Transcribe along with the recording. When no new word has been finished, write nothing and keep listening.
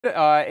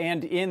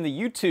And in the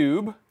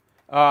YouTube,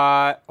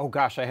 oh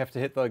gosh, I have to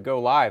hit the go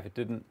live. It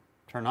didn't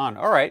turn on.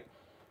 All right.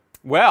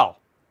 Well,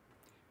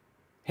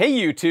 hey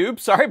YouTube,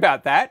 sorry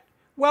about that.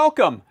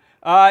 Welcome.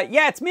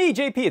 Yeah, it's me,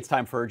 JP. It's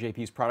time for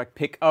JP's product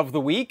pick of the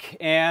week,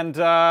 and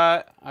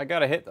I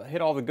gotta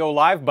hit all the go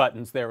live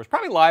buttons there. It was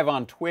probably live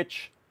on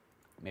Twitch,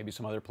 maybe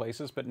some other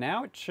places, but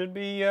now it should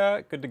be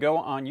good to go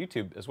on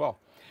YouTube as well.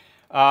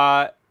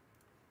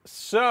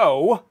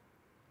 So,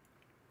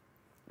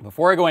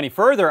 before I go any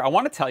further, I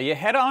want to tell you,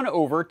 head on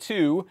over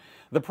to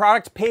the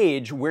product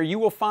page where you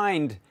will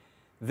find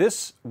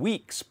this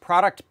week's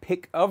product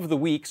pick of the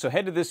week. So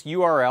head to this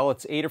URL.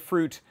 It's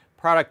Adafruit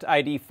product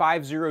ID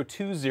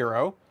 5020.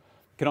 You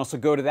can also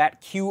go to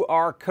that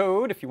QR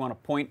code if you want to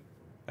point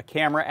a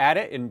camera at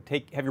it and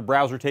have your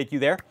browser take you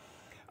there.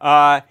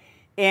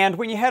 And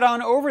when you head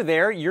on over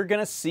there, you're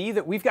going to see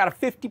that we've got a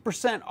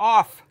 50%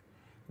 off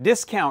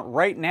discount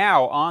right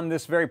now on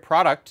this very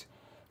product.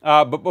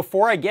 But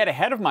before I get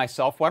ahead of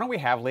myself, why don't we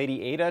have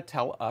Lady Ada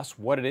tell us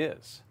what it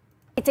is?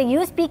 It's a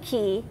USB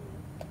key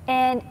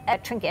and a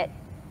trinket,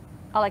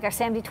 like our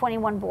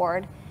SAMD21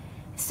 board.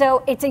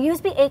 So it's a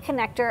USB-A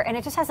connector, and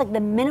it just has like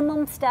the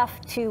minimum stuff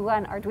to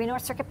run Arduino or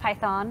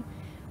CircuitPython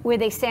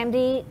with a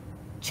SAMD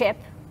chip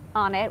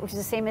on it, which is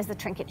the same as the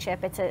trinket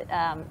chip. It's a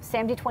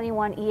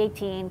SAMD21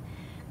 E18.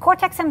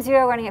 Cortex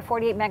M0 running at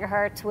 48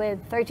 megahertz with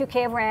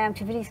 32K of RAM,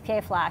 256K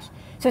of flash.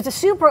 So it's a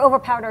super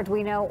overpowered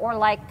Arduino, or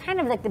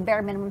kind of like the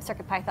bare minimum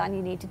CircuitPython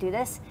you need to do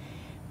this.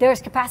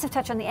 There's capacitive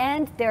touch on the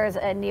end. There's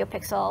a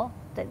NeoPixel,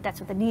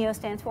 that's what the Neo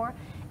stands for.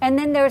 And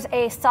then there's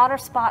a solder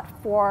spot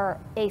for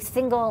a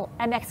single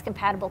MX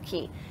compatible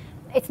key.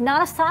 It's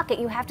not a socket.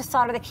 You have to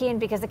solder the key in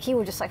because the key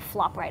will just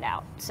flop right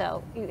out.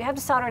 So you have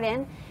to solder it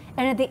in.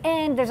 And at the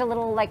end, there's a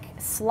little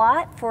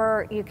slot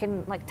for you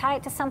can tie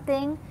it to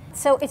something.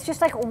 So it's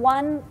just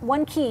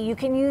one key. You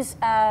can use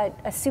a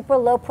super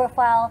low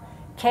profile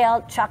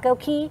KL Chaco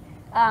key,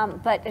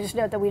 but just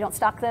note that we don't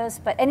stock those.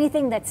 But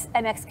anything that's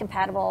MX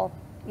compatible,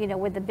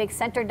 with the big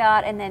center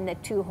dot and then the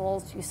two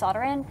holes you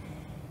solder in,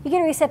 you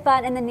get a reset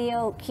button and the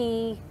Neo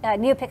key,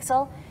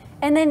 NeoPixel,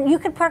 and then you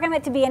could program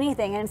it to be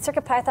anything. And in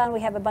CircuitPython, we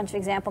have a bunch of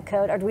example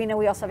code. Arduino,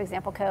 we also have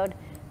example code.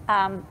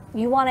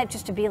 You want it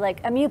just to be like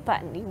a mute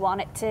button. You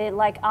want it to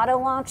auto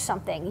launch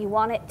something. You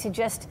want it to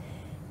just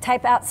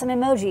type out some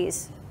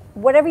emojis.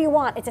 Whatever you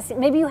want.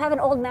 Maybe you have an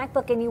old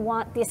MacBook and you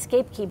want the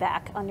escape key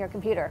back on your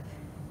computer.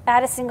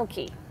 Add a single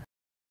key.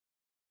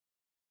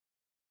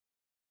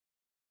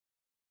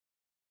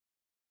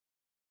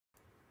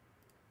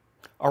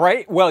 All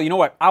right, well, you know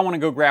what? I want to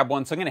go grab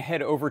one, so I'm going to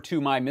head over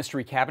to my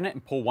mystery cabinet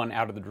and pull one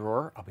out of the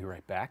drawer. I'll be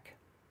right back.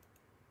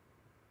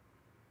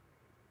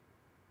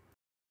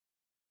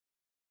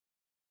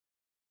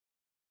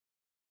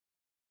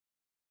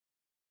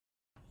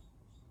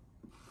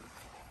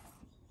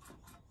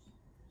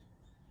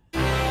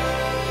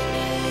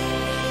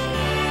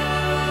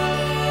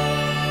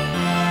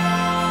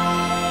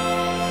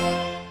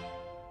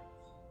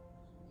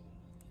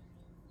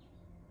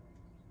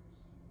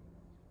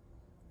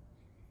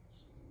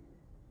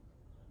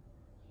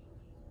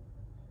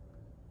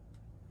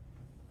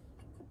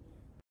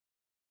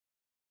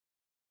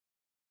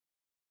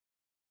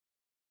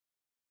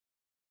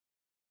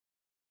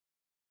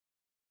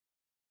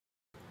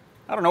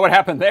 I don't know what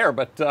happened there,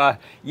 but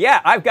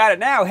yeah, I've got it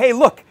now. Hey,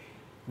 look,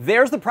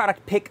 there's the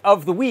product pick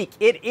of the week.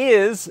 It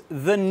is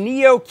the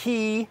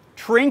NeoKey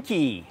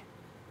Trinky.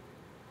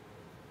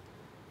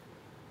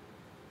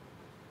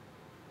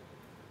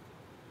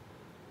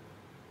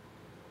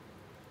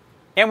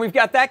 And we've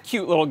got that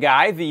cute little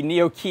guy, the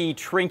NeoKey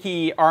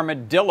Trinky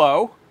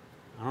Armadillo.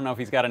 I don't know if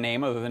he's got a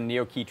name other than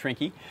NeoKey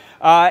Trinky.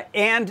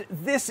 And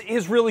this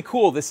is really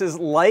cool. This is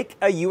like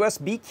a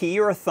USB key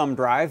or a thumb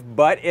drive,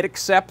 but it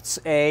accepts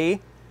a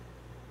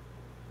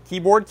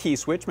keyboard key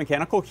switch,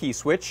 mechanical key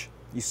switch.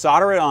 You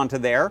solder it onto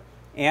there,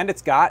 and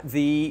it's got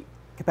the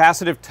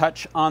capacitive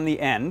touch on the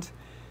end.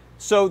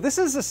 So this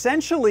is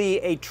essentially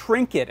a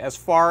trinket as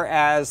far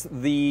as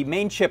the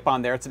main chip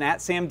on there. It's an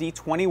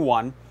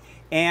ATSAMD21,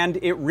 and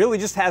it really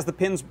just has the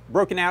pins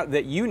broken out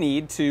that you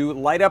need to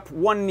light up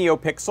one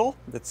NeoPixel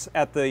that's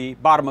at the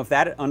bottom of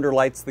that. It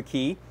underlights the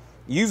key,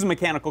 use a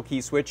mechanical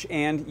key switch,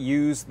 and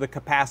use the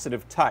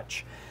capacitive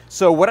touch.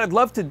 So what I'd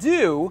love to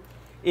do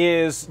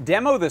is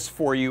demo this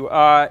for you.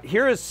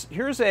 Here's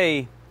a,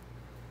 I'm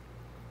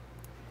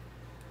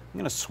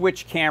going to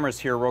switch cameras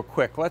here real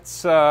quick.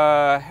 Let's,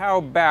 how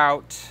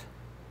about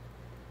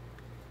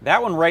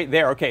that one right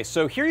there? Okay,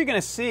 so here you're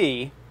going to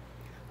see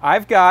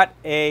I've got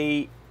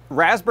a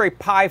Raspberry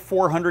Pi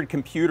 400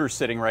 computer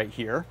sitting right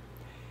here.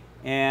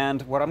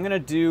 And what I'm going to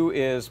do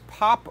is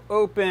pop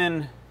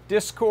open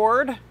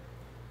Discord,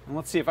 and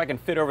let's see if I can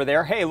fit over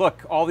there. Hey,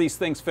 look, all these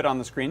things fit on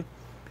the screen.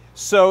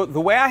 So the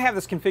way I have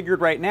this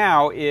configured right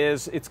now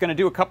is it's going to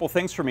do a couple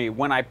things for me.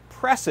 When I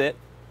press it,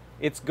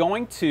 it's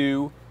going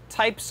to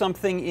type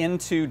something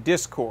into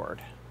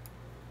Discord.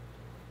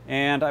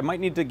 And I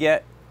might need to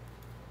get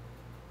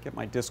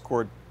my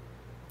Discord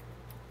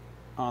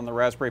on the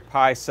Raspberry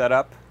Pi set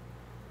up.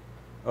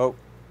 Oh,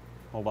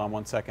 hold on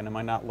one second. Am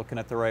I not looking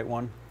at the right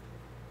one?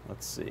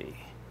 Let's see.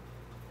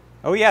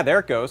 Oh yeah, there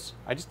it goes.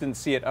 I just didn't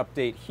see it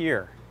update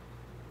here.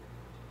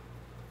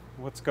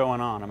 What's going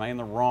on? Am I in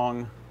the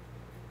wrong?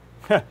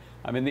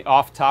 I'm in the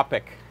off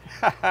topic.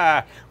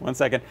 1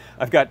 second.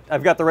 I've got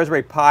the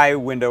Raspberry Pi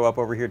window up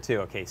over here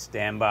too. Okay,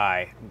 stand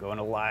by. I'm going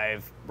to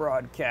live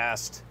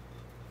broadcast.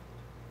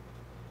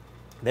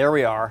 There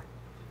we are.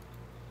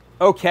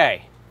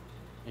 Okay.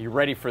 Are you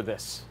ready for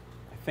this?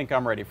 I think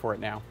I'm ready for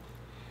it now.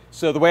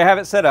 So the way I have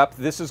it set up,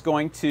 this is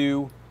going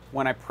to,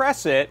 when I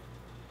press it,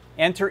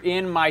 enter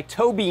in my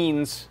toe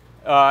beans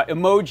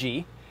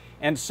emoji.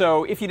 And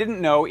so if you didn't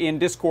know, in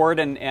Discord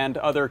and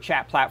other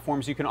chat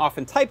platforms, you can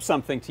often type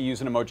something to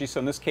use an emoji.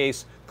 So in this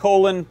case,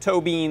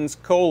 toe beans,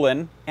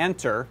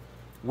 enter,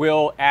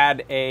 will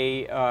add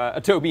a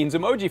toe beans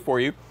emoji for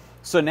you.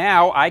 So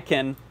now I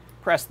can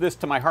press this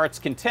to my heart's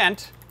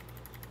content,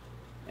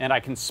 and I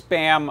can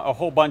spam a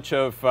whole bunch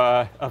of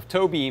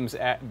toe beans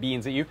at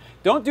you.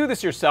 Don't do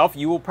this yourself.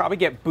 You will probably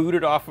get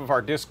booted off of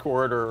our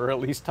Discord or at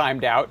least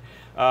timed out.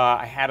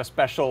 I had a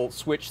special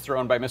switch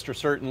thrown by Mr.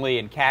 Certainly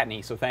and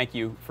Katney, so thank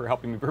you for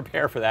helping me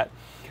prepare for that.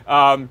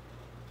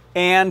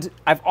 And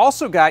I've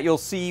also got, you'll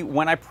see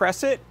when I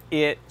press it,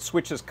 it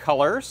switches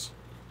colors.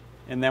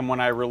 And then when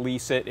I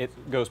release it,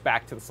 it goes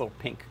back to this little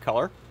pink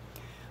color.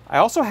 I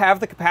also have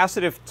the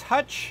capacitive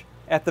touch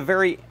at the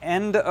very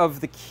end of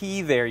the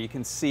key there. You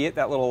can see it,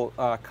 that little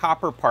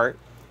copper part.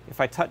 If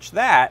I touch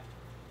that,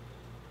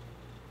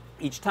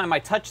 each time I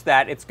touch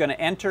that, it's going to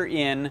enter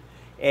in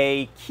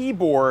a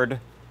keyboard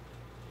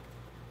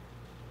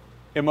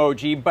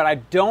emoji, but I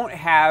don't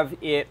have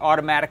it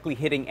automatically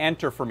hitting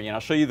enter for me. And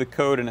I'll show you the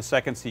code in a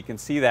second so you can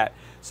see that.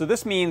 So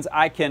this means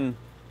I can,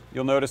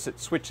 you'll notice it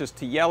switches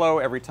to yellow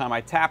every time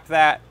I tap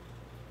that,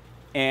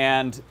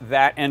 and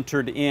that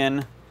entered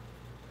in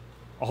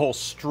a whole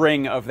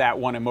string of that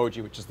one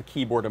emoji, which is the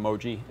keyboard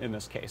emoji in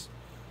this case.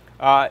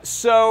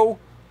 So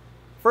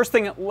first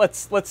thing,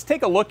 let's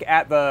take a look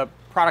at the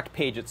product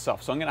page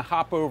itself. So I'm going to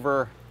hop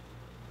over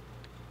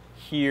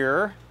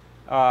here,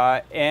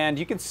 and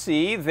you can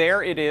see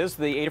there it is,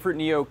 the Adafruit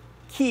Neo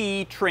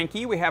Key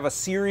Trinky. We have a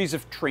series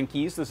of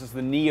Trinkies. This is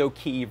the Neo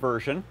Key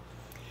version.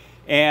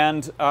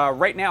 And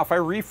right now, if I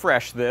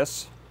refresh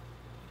this,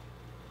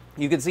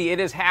 you can see it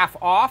is half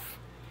off.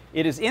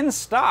 It is in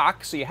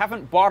stock, so you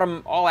haven't bought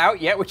them all out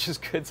yet, which is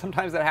good.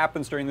 Sometimes that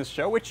happens during this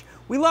show, which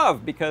we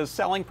love, because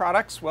selling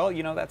products, well,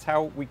 you know, that's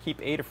how we keep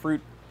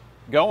Adafruit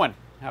going,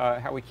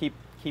 how we keep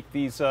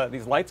these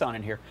lights on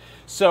in here.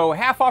 So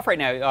half off right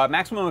now,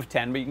 maximum of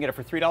 10, but you can get it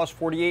for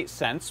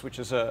 $3.48, which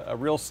is a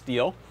real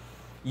steal.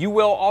 You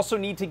will also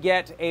need to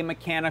get a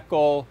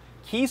mechanical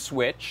key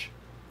switch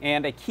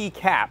and a key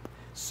cap.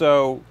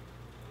 So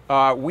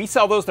we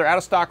sell those. They're out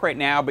of stock right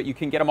now, but you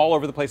can get them all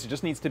over the place. It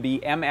just needs to be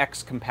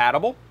MX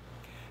compatible,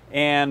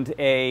 and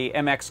a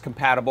MX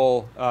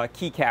compatible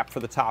keycap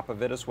for the top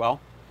of it as well.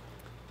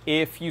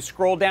 If you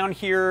scroll down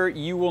here,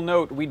 you will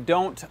note we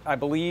don't, I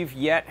believe,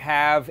 yet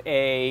have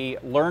a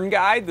Learn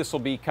Guide. This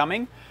will be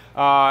coming,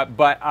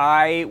 but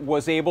I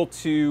was able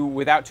to,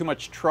 without too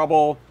much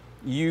trouble,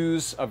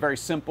 use a very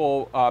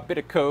simple bit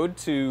of code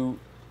to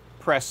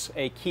press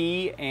a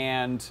key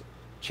and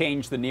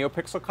change the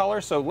NeoPixel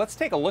color. So let's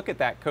take a look at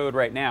that code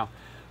right now.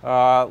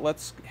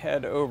 Let's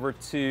head over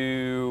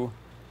to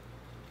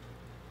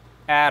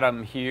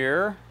Atom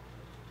here,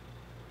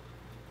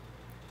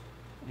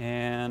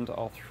 and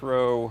I'll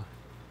throw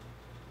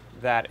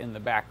that in the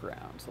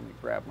background. So let me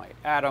grab my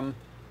Atom.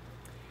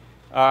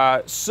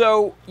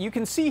 So you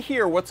can see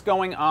here what's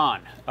going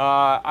on.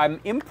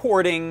 I'm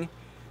importing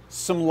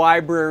some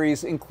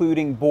libraries,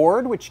 including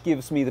Board, which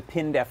gives me the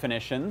pin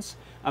definitions.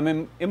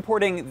 I'm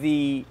importing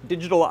the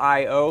Digital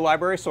I/O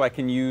library so I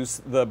can use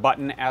the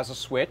button as a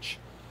switch.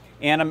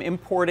 And I'm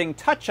importing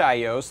Touch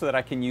I/O so that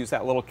I can use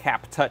that little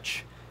Cap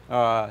Touch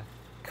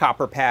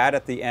copper pad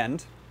at the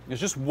end. There's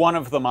just one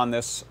of them on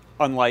this,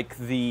 unlike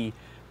the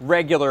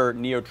regular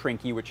Neo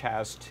Trinky, which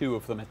has two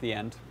of them at the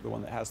end, the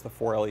one that has the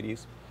 4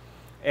 LEDs.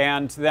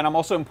 And then I'm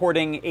also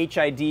importing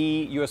HID,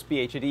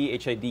 USB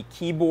HID, HID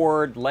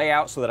keyboard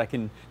layout so that I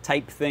can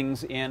type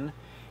things in,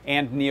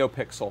 and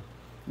NeoPixel.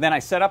 Then I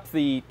set up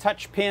the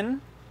touch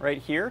pin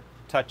right here,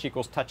 touch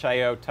equals touch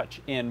IO,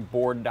 touch in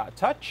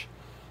board.touch.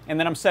 And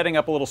then I'm setting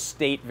up a little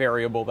state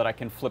variable that I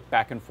can flip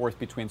back and forth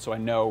between so I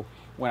know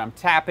when I'm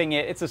tapping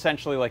it. It's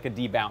essentially like a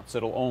debounce.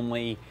 It'll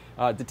only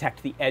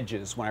detect the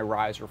edges when I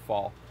rise or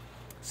fall.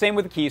 Same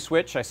with the key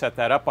switch. I set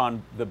that up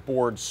on the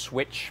board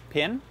switch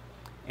pin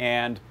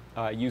and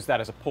use that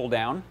as a pull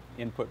down,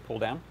 input pull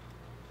down,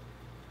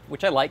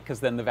 which I like because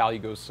then the value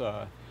goes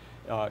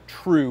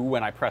true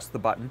when I press the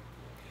button.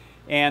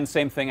 And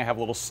same thing, I have a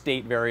little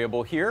state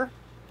variable here.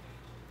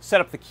 Set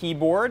up the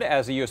keyboard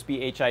as a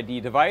USB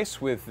HID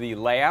device with the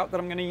layout that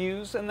I'm going to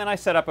use, and then I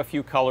set up a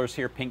few colors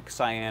here, pink,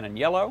 cyan, and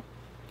yellow.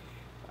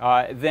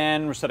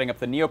 Then we're setting up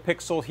the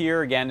NeoPixel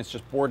here. Again, it's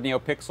just board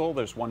NeoPixel.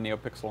 There's one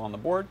NeoPixel on the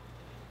board.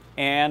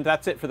 And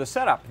that's it for the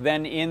setup.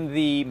 Then in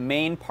the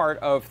main part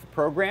of the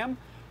program,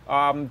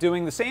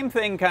 doing the same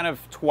thing kind of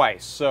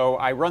twice. So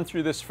I run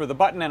through this for the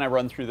button and I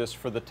run through this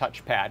for the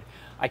touchpad.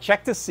 I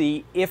check to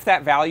see if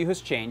that value has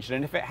changed,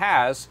 and if it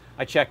has,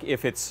 I check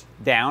if it's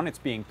down, it's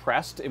being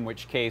pressed, in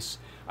which case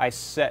I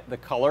set the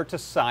color to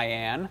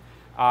cyan.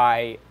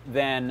 I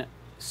then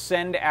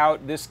send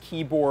out this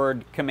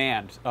keyboard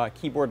command,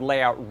 keyboard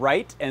layout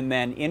right, and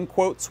then in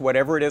quotes,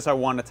 whatever it is I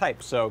want to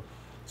type. So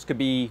this could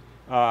be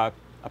a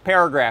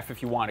paragraph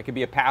if you want. It could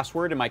be a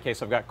password. In my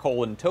case, I've got :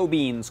 toe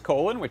beans :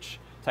 which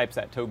types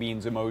that toe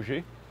beans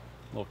emoji,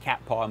 little cat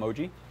paw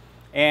emoji.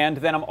 And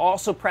then I'm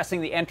also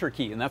pressing the enter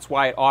key, and that's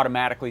why it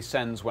automatically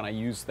sends when I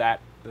use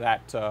that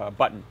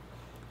button.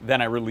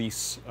 Then I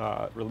release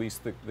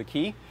the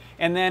key.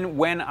 And then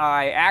when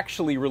I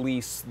actually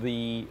release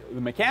the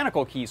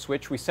mechanical key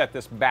switch, we set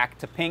this back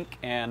to pink,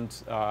 and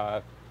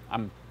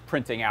I'm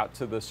printing out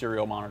to the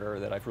serial monitor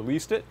that I've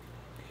released it.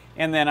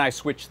 And then I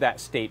switch that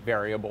state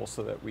variable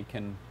so that we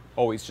can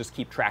always just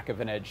keep track of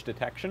an edge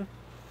detection.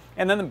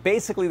 And then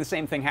basically the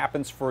same thing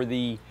happens for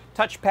the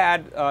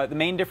touchpad, the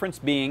main difference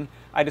being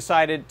I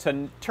decided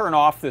to turn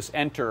off this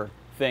enter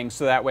thing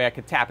so that way I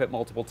could tap it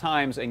multiple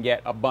times and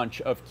get a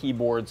bunch of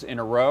keyboards in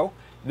a row.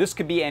 This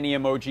could be any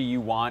emoji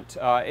you want.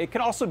 It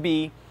can also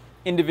be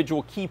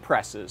individual key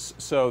presses.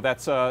 So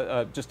that's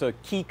just a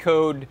key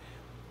code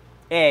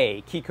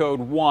A, key code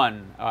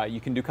 1.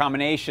 You can do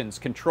combinations,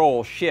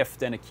 Control,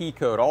 Shift, and a key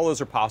code. All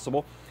those are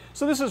possible.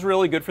 So this is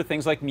really good for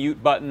things like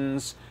mute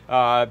buttons,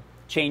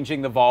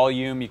 changing the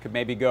volume. You could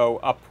maybe go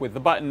up with the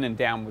button and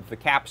down with the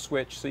cap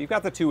switch. So you've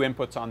got the two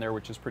inputs on there,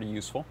 which is pretty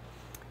useful.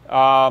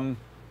 And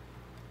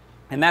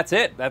that's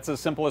it. That's as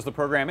simple as the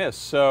program is.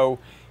 So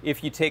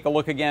if you take a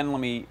look again,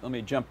 let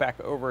me jump back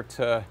over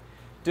to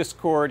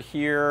Discord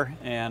here,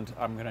 and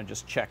I'm going to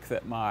just check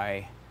that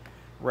my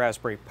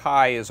Raspberry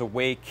Pi is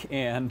awake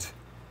and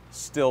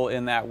still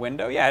in that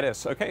window. Yeah, it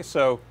is. Okay,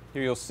 so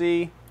here you'll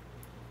see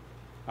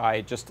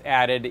I just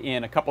added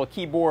in a couple of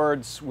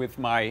keyboards with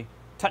my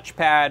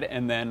touchpad,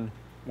 and then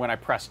when I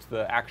pressed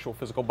the actual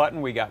physical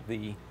button, we got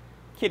the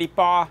kitty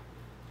paw.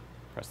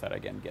 Press that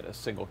again, get a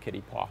single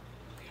kitty paw.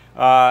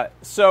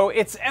 So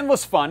it's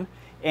endless fun,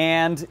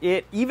 and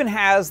it even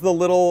has the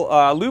little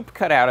loop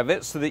cut out of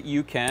it so that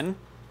you can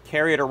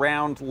carry it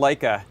around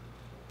like a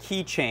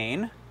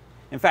keychain.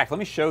 In fact, let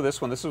me show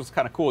this one. This was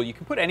kind of cool. You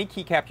can put any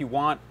keycap you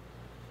want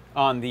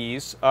on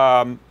these,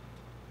 but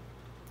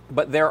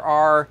there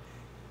are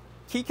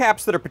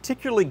keycaps that are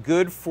particularly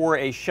good for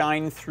a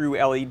shine-through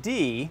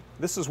LED.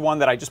 This is one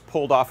that I just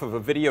pulled off of a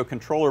video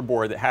controller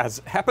board that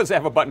happens to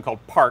have a button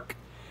called Park,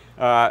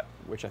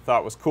 which I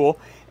thought was cool.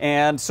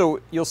 And so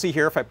you'll see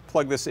here, if I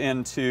plug this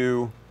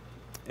into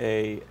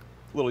a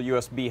little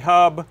USB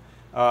hub,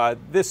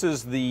 this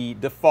is the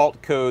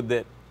default code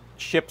that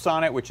ships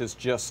on it, which is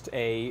just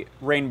a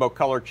rainbow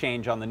color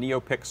change on the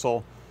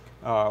NeoPixel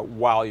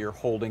while you're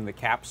holding the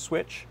cap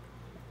switch,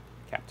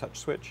 cap touch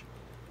switch.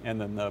 And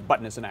then the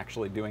button isn't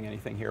actually doing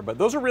anything here. But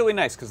those are really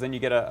nice because then you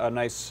get a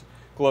nice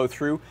glow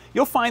through.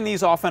 You'll find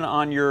these often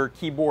on your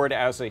keyboard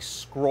as a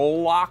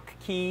scroll lock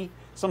key.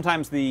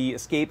 Sometimes the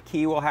escape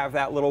key will have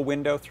that little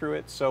window through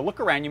it. So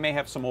look around. You may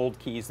have some old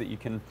keys that you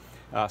can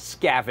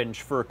scavenge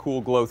for a cool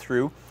glow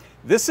through.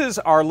 This is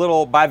our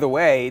little, by the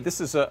way,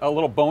 this is a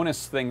little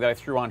bonus thing that I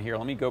threw on here.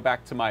 Let me go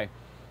back to my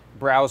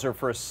browser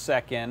for a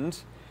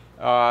second.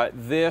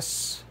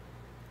 This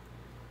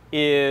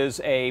is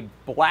a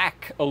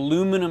black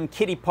aluminum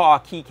kitty paw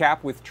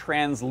keycap with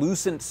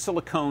translucent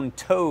silicone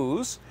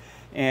toes.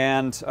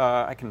 And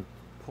I can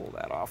pull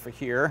that off of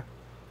here.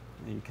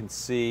 You can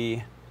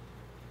see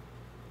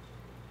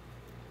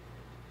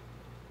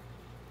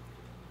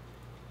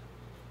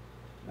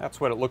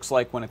that's what it looks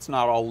like when it's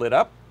not all lit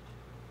up.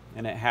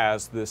 And it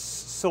has this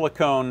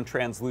silicone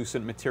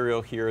translucent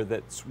material here.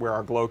 That's where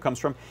our glow comes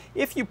from.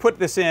 If you put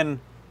this in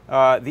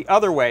the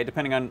other way,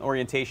 depending on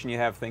orientation you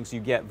have things, you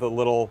get the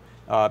little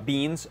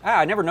beans.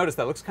 I never noticed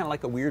that. It looks kind of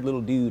like a weird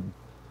little dude.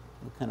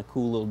 Kind of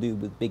cool little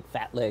dude with big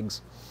fat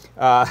legs.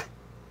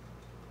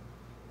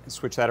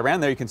 Switch that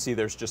around. There you can see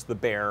there's just the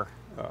bare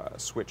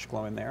switch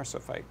glowing there. So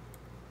if I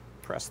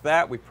press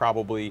that, I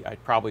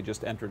probably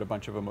just entered a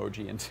bunch of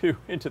emoji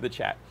into the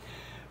chat.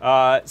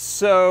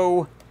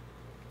 So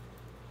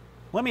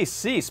let me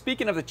see.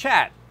 Speaking of the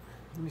chat,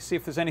 let me see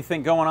if there's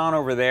anything going on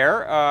over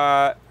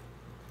there.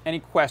 Any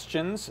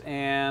questions?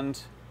 And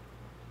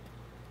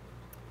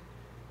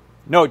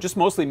no, just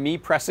mostly me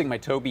pressing my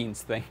toe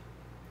beans thing.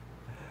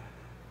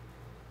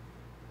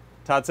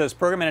 Todd says,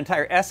 program an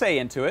entire essay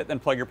into it, then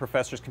plug your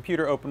professor's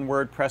computer, open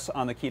Word, press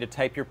on the key to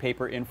type your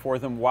paper in for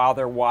them while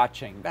they're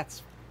watching.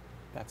 That's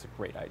a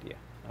great idea.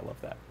 I love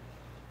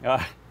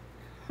that.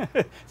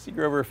 C.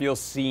 Grover feels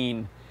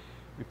seen.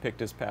 We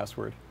picked his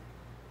password.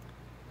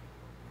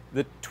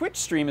 The Twitch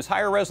stream is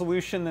higher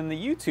resolution than the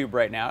YouTube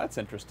right now. That's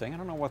interesting. I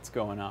don't know what's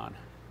going on.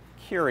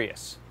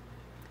 Curious.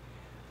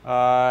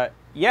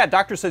 Yeah,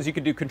 Doctor says you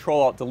could do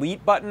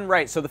Control-Alt-Delete button.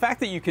 Right, so the fact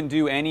that you can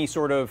do any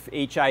sort of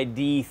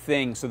HID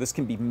thing, so this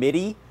can be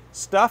MIDI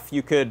stuff.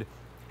 You could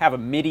have a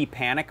MIDI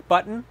panic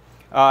button.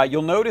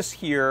 You'll notice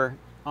here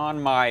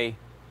on my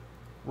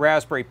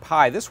Raspberry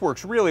Pi, this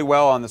works really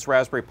well on this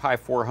Raspberry Pi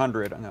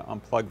 400. I'm going to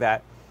unplug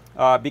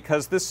that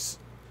because this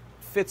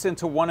fits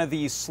into one of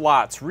these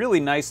slots really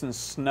nice and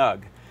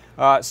snug.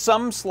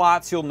 Some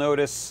slots you'll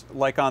notice,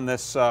 like on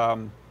this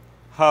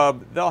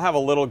hub, they'll have a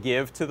little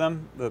give to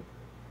them.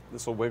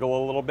 This will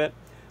wiggle a little bit.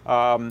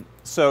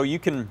 So you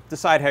can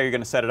decide how you're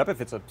going to set it up.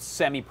 If it's a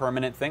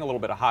semi-permanent thing, a little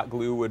bit of hot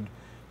glue would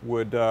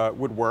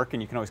work,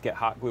 and you can always get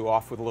hot glue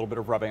off with a little bit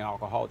of rubbing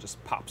alcohol. It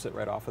just pops it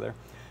right off of there.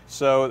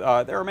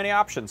 So there are many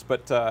options,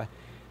 but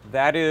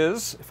that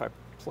is, if I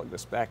plug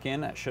this back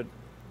in, that should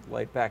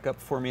light back up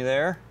for me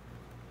there.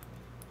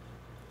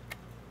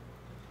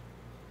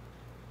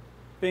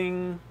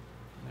 Bing,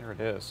 there it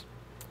is.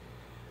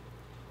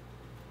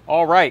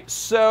 All right,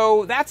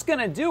 so that's going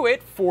to do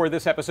it for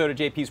this episode of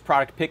JP's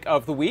Product Pick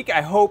of the Week.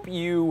 I hope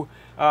you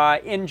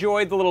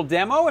enjoyed the little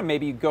demo, and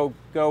maybe go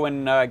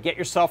and get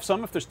yourself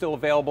some if they're still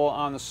available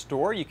on the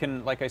store. You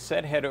can, like I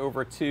said, head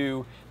over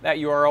to that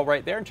URL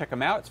right there and check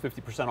them out. It's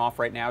 50% off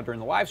right now during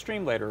the live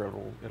stream. Later,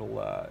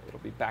 it'll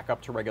be back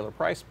up to regular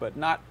price, but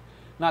not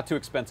too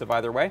expensive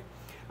either way.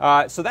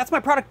 So that's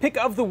my product pick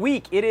of the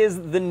week. It is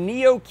the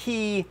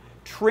NeoKey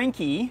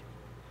Trinky.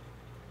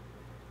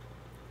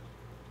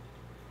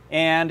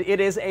 And it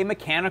is a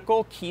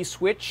mechanical key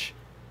switch,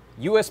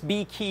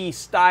 USB key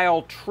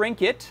style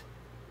trinket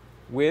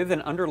with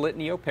an underlit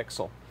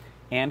NeoPixel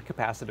and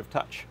capacitive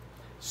touch.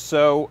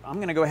 So I'm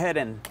going to go ahead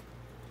and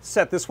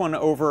set this one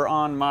over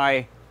on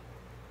my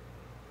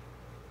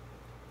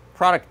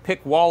product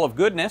pick wall of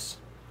goodness.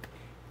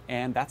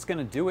 And that's going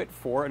to do it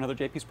for another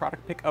JP's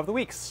Product Pick of the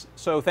Week.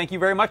 So thank you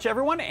very much,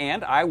 everyone,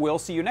 and I will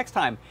see you next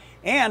time.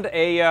 And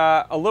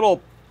a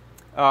little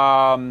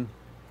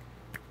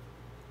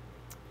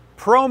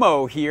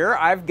promo here.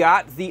 I've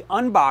got the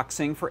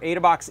unboxing for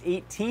AdaBox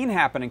 18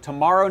 happening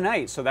tomorrow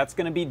night. So that's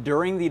going to be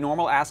during the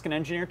normal Ask an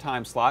Engineer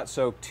time slot.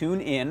 So tune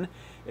in.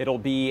 It'll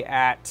be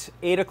at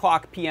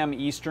 8:00 p.m.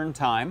 Eastern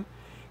time.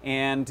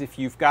 And if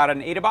you've got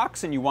an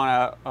AdaBox and you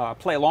want to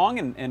play along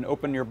and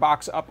open your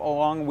box up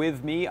along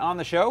with me on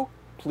the show,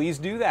 please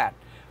do that.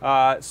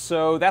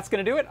 So that's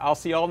going to do it. I'll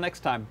see you all next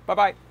time.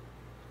 Bye-bye.